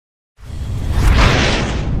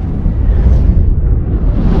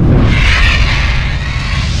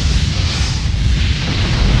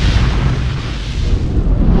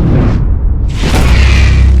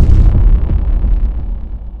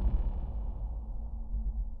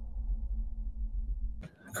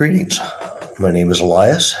Greetings. My name is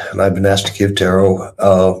Elias, and I've been asked to give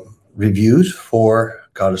tarot reviews for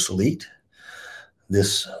Goddess Elite.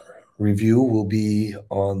 This review will be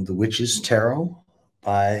on The Witch's Tarot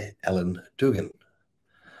by Ellen Dugan.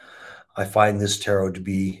 I find this tarot to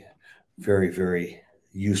be very, very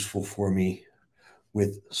useful for me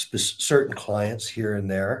with certain clients here and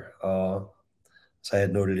there. As I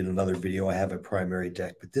had noted in another video, I have a primary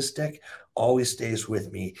deck, but this deck always stays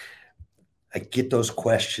with me. I get those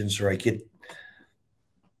questions, or I get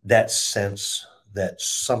that sense that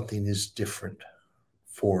something is different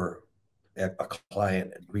for a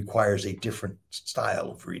client. It requires a different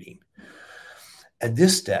style of reading. And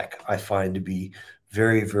this deck I find to be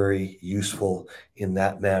very, very useful in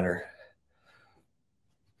that manner.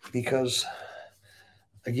 Because,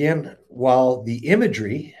 again, while the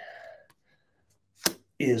imagery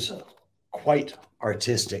is quite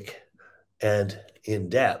artistic and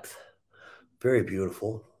in-depth, very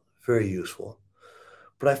beautiful, very useful.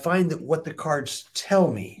 But I find that what the cards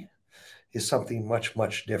tell me is something much,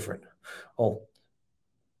 much different. Oh,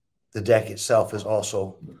 the deck itself is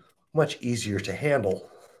also much easier to handle,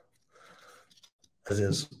 as it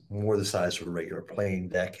is more the size of a regular playing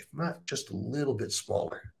deck, if not just a little bit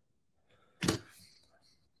smaller.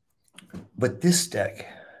 But this deck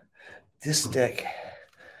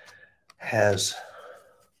has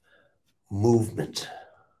movement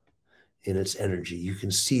in its energy. You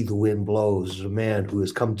can see the wind blows. There's a man who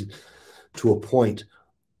has come to a point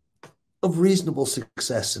of reasonable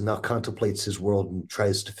success and now contemplates his world and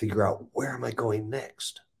tries to figure out, where am I going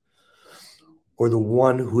next? Or the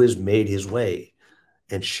one who has made his way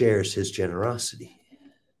and shares his generosity.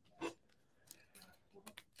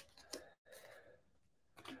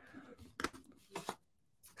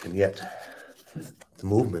 And yet, the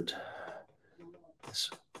movement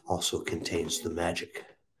also contains the magic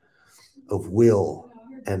of will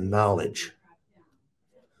and knowledge,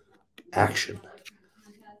 action,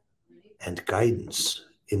 and guidance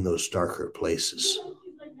in those darker places.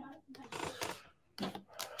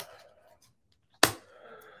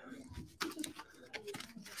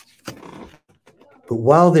 But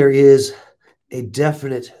while there is a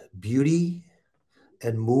definite beauty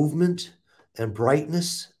and movement and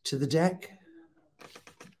brightness to the deck,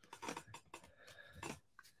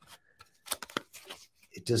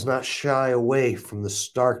 it does not shy away from the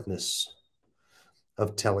starkness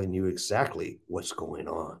of telling you exactly what's going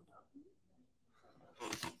on.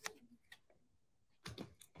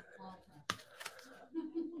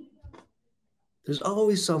 There's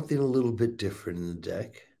always something a little bit different in the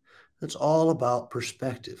deck. It's all about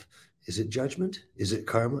perspective. Is it judgment? Is it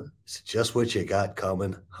karma? Is it just what you got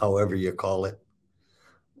coming, however you call it?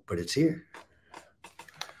 But it's here.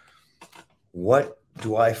 What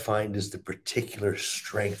do I find is the particular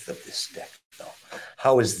strength of this deck, though?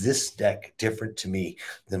 How is this deck different to me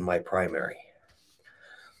than my primary?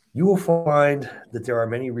 You will find that there are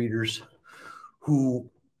many readers who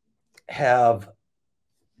have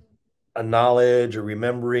a knowledge, a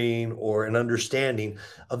remembering, or an understanding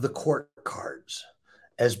of the court cards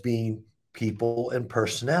as being people and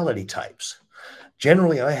personality types.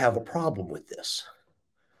 Generally, I have a problem with this.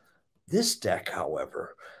 This deck,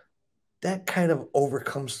 however, that kind of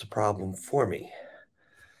overcomes the problem for me.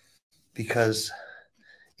 Because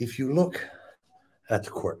if you look at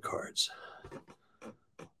the court cards,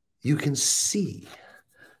 you can see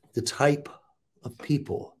the type of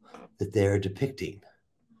people that they are depicting.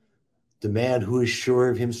 The man who is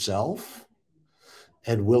sure of himself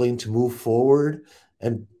and willing to move forward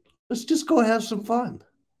and let's just go have some fun.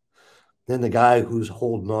 Then the guy who's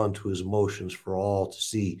holding on to his emotions for all to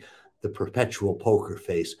see, the perpetual poker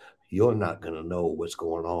face. You're not going to know what's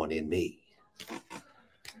going on in me.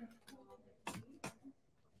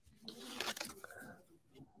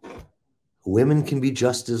 Women can be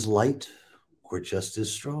just as light or just as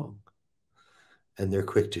strong. And they're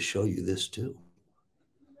quick to show you this too.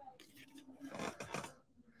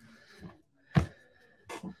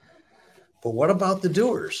 But what about the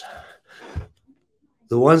doers?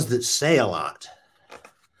 The ones that say a lot.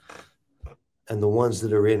 And the ones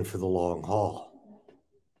that are in for the long haul.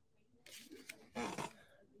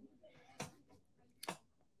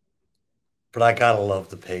 But I gotta love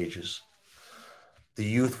the pages. The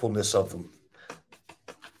youthfulness of them.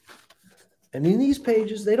 And in these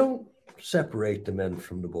pages, they don't separate the men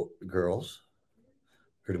from the girls.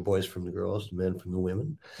 Or the boys from the girls, the men from the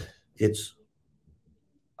women. It's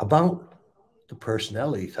about the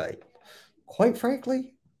personality type. Quite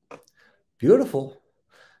frankly, beautiful,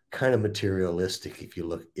 kind of materialistic if you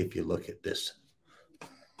look at this.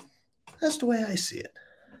 That's the way I see it.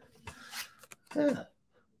 Yeah.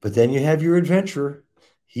 But then you have your adventurer.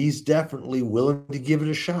 He's definitely willing to give it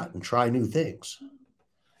a shot and try new things.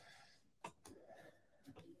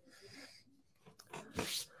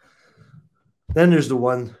 Then there's the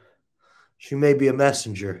one, she may be a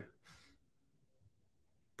messenger,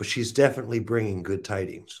 but she's definitely bringing good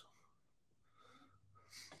tidings.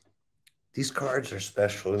 These cards are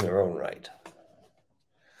special in their own right.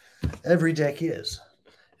 Every deck is.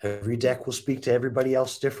 Every deck will speak to everybody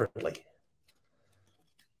else differently.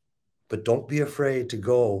 But don't be afraid to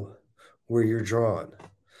go where you're drawn.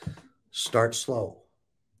 Start slow.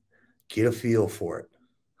 Get a feel for it.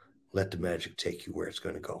 Let the magic take you where it's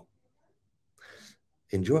going to go.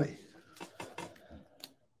 Enjoy.